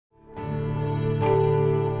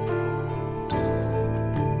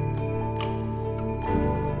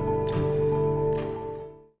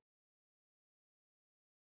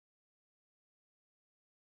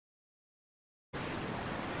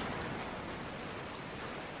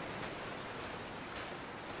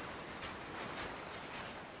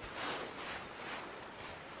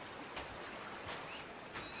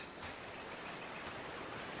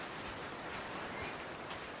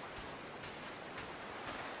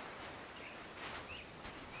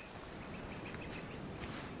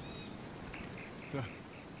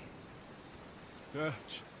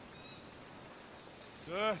Dutch.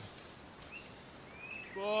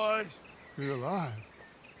 Boys. You're alive.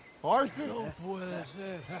 Are you? No puede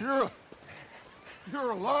ser.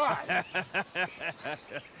 You're alive.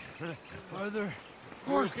 Arthur,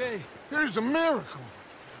 Arthur, okay? it is a miracle.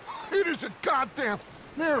 It is a goddamn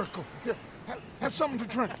miracle. Here, have something to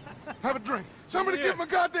drink. Have a drink. Somebody give him a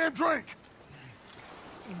goddamn drink.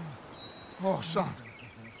 Oh, son.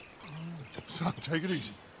 Son, take it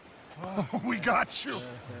easy. Oh, we got you.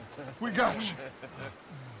 We got you.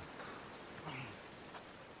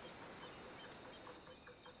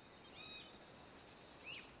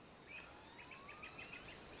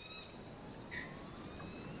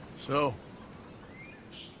 So,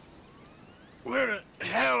 where the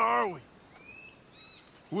hell are we?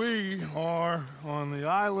 We are on the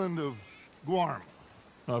island of Guarma.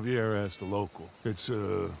 Javier asked a local. It's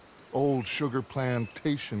a old sugar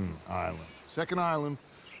plantation island. Second island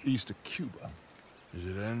east of Cuba. Is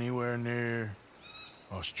it anywhere near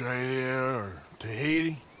Australia or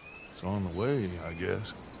Tahiti? It's on the way, I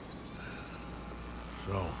guess.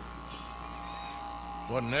 So,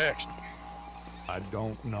 what next? I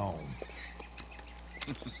don't know.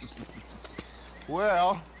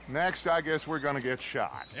 Well, next I guess we're gonna get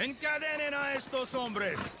shot. Encadenen a estos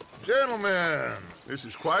hombres. Gentlemen, this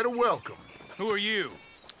is quite a welcome. Who are you?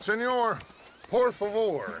 Senor, por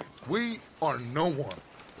favor, we are no one.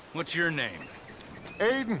 What's your name?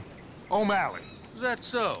 Aiden O'Malley. Is that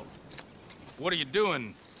so? What are you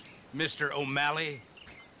doing, Mr. O'Malley?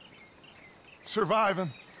 Surviving.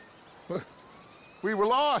 We were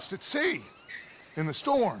lost at sea, in the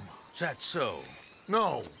storm. Is that so?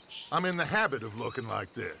 No, I'm in the habit of looking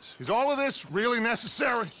like this. Is all of this really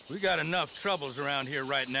necessary? We got enough troubles around here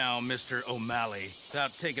right now, Mr. O'Malley,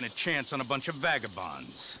 without taking a chance on a bunch of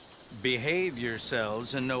vagabonds. Behave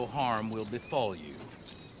yourselves and no harm will befall you.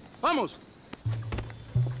 Vamos!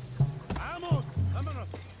 Vamos, vámonos,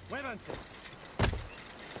 muévanse.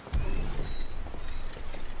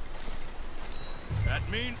 That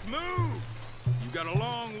means move! You got a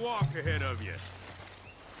long walk ahead of you.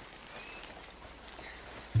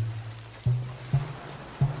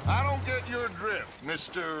 I don't get your drift,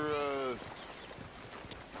 Mr.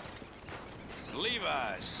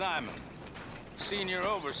 Levi Simon, senior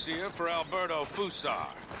overseer for Alberto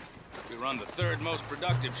Fusar. We run the third most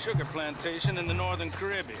productive sugar plantation in the Northern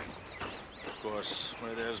Caribbean. Of course,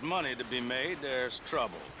 where there's money to be made, there's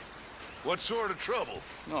trouble. What sort of trouble?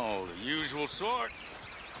 Oh, the usual sort.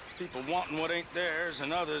 People wanting what ain't theirs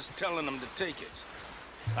and others telling them to take it.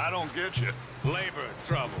 I don't get you. Labor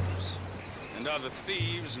troubles. And other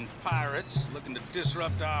thieves and pirates looking to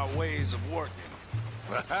disrupt our ways of working.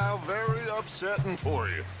 How very upsetting for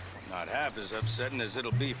you. Not half as upsetting as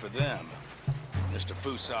it'll be for them. Mr.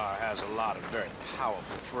 Fusar has a lot of very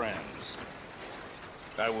powerful friends.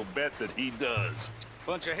 I will bet that he does.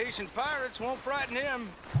 Bunch of Haitian pirates won't frighten him.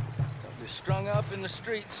 They'll be strung up in the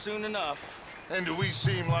streets soon enough. And do we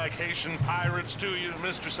seem like Haitian pirates to you,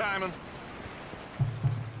 Mr. Simon?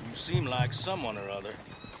 You seem like someone or other.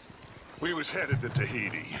 We was headed to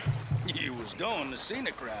Tahiti. You was going the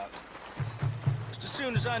scenic route. Just as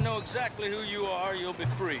soon as I know exactly who you are, you'll be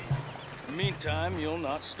free. In the meantime, you'll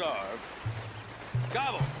not starve.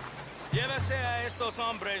 Cabo, llévese a estos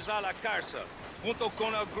hombres a la cárcel, junto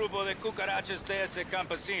con el grupo de cucarachas de ese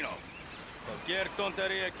campesino. Cualquier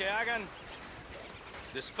tontería que hagan,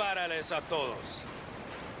 dispárales a todos.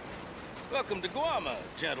 Welcome to Guarma,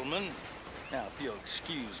 gentlemen. Now, if you'll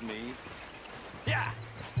excuse me. Yeah!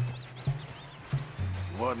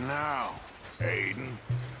 What now, Aiden?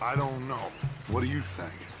 I don't know. What do you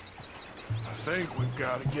think? I think we've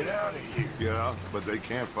got to get out of here. Yeah, but they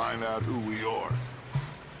can't find out who we are.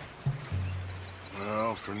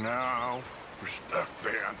 Well, for now, we're stuck,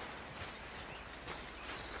 Ben.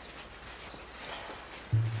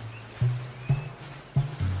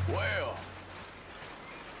 Well,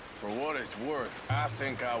 for what it's worth, I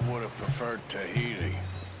think I would have preferred Tahiti.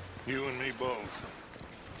 You and me both.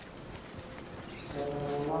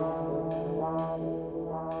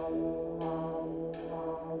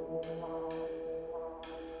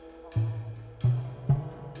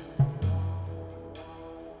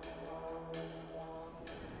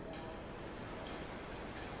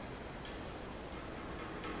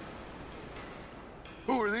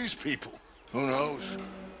 Who are these people? Who knows?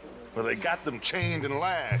 Well, they got them chained and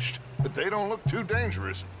lashed, but they don't look too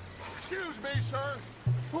dangerous. Excuse me, sir.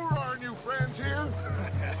 Who are our new friends here?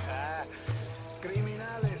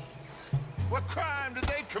 Criminales. What crime did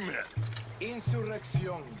they commit?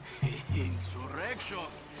 Insurrección. Insurrection?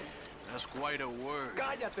 That's quite a word.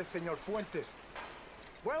 Cállate, señor Fuentes.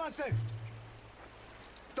 ¡Muévanse!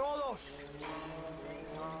 Todos.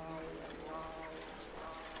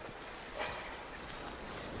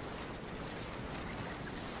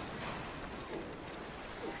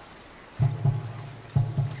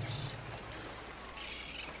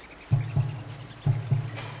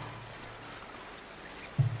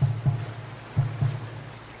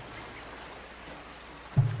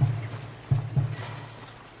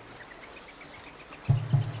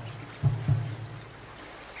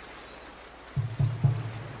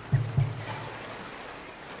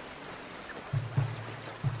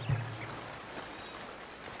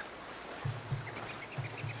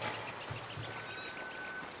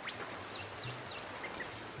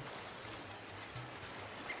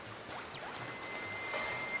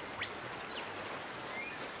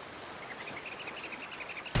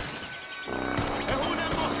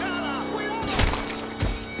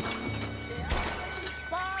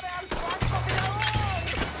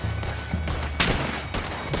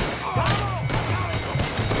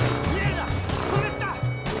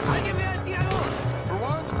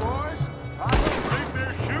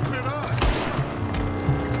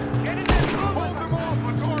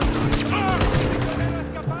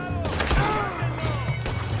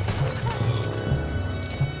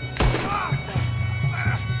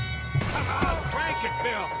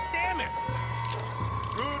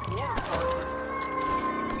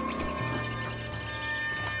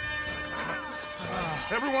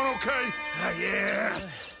 Everyone okay? Yeah.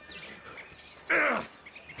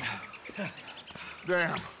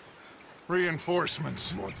 Damn.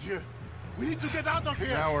 Reinforcements. Mon Dieu. We need to get out of here.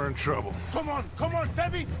 Now we're in trouble. Come on, fais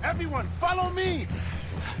vite. Everyone, follow me.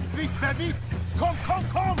 Vite, fais vite. Come.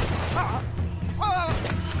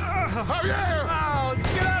 Javier! Oh,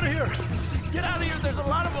 get out of here! Get out of here, there's a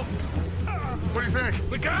lot of them! What do you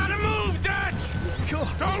think? We gotta move, Dutch!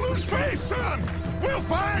 Don't lose face, son! We'll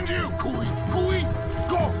find you! Cooey,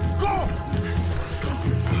 go!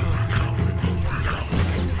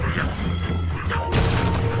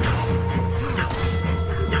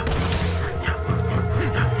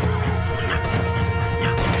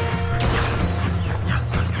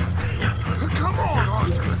 Come on,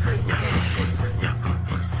 Arthur!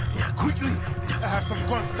 Quickly, I have some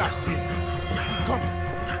guns stashed here. Come.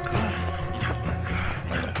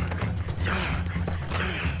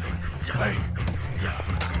 Hey.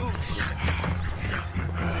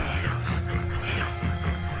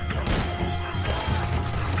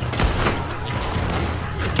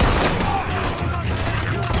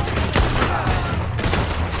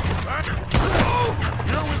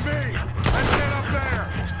 You're with me! And get up there!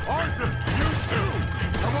 Arthur, you too!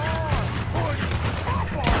 Come on! Push!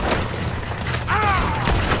 Pop on!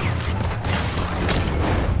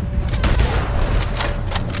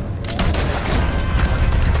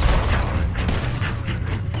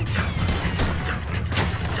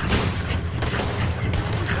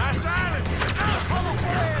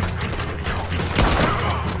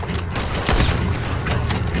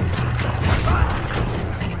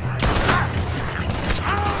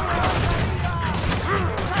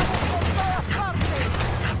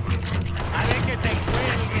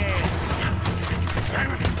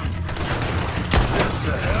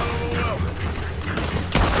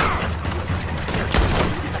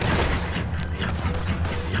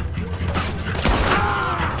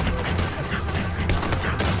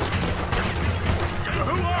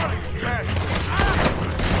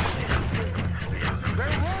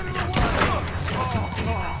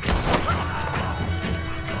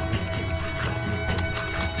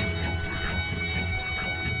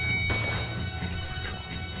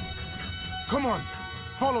 Come on,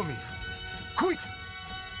 follow me. Quick!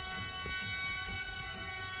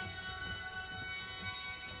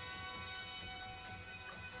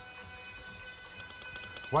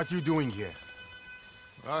 What you doing here?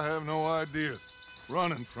 I have no idea.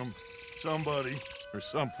 Running from somebody or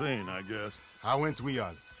something, I guess. How went we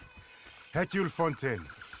all? Hercule Fontaine.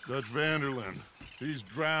 Dutch Vanderlyn. These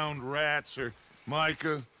drowned rats are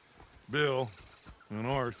Micah, Bill, and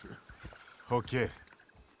Arthur. Okay.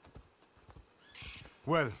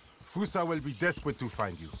 Well, Fusa will be desperate to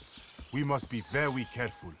find you. We must be very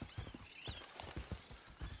careful.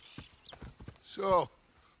 So,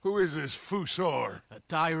 who is this Fusar? A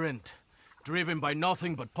tyrant, driven by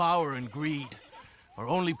nothing but power and greed. Our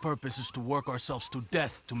only purpose is to work ourselves to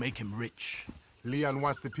death to make him rich. Leon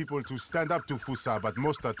wants the people to stand up to Fusa, but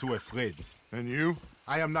most are too afraid. And you?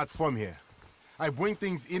 I am not from here. I bring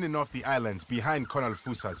things in and off the islands behind Colonel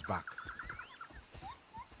Fusa's back.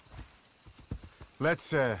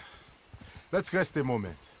 Let's rest a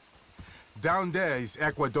moment. Down there is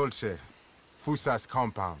Aqua Dolce, Fusa's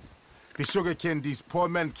compound. The sugarcane these poor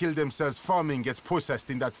men kill themselves farming gets processed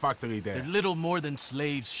in that factory there. They're little more than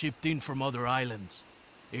slaves shipped in from other islands.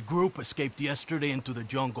 A group escaped yesterday into the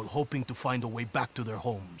jungle, hoping to find a way back to their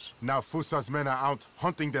homes. Now Fusa's men are out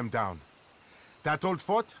hunting them down. That old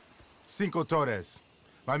fort? Cinco Torres.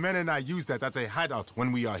 My men and I use that as a hideout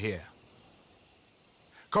when we are here.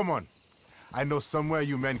 Come on. I know somewhere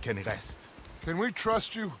you men can rest. Can we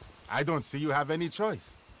trust you? I don't see you have any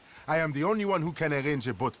choice. I am the only one who can arrange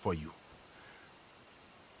a boat for you.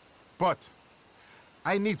 But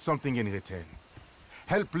I need something in return.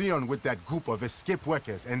 Help Leon with that group of escape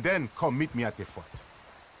workers, and then come meet me at the fort.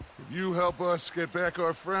 If you help us get back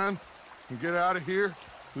our friend and get out of here,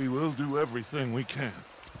 we will do everything we can.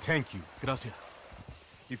 Thank you. Gracias.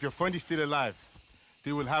 If your friend is still alive,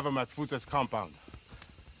 they will have him at Fusa's compound.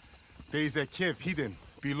 There is a cave hidden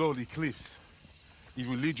below the cliffs. It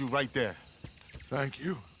will lead you right there. Thank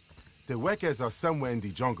you. The workers are somewhere in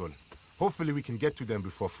the jungle. Hopefully we can get to them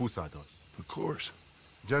before Fusa does. Of course.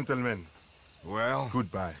 Gentlemen, Well,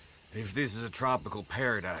 goodbye. if this is a tropical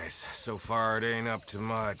paradise, so far it ain't up to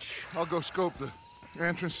much. I'll go scope the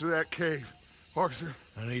entrance to that cave. Arthur?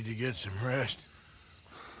 I need to get some rest.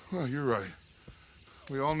 Well, you're right.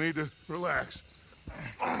 We all need to relax.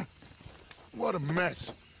 What a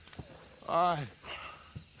mess. I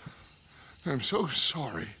am so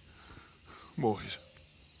sorry, boys.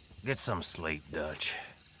 Get some sleep, Dutch.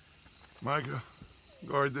 Micah,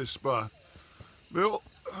 guard this spot. Bill,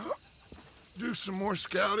 do some more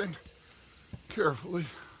scouting. Carefully.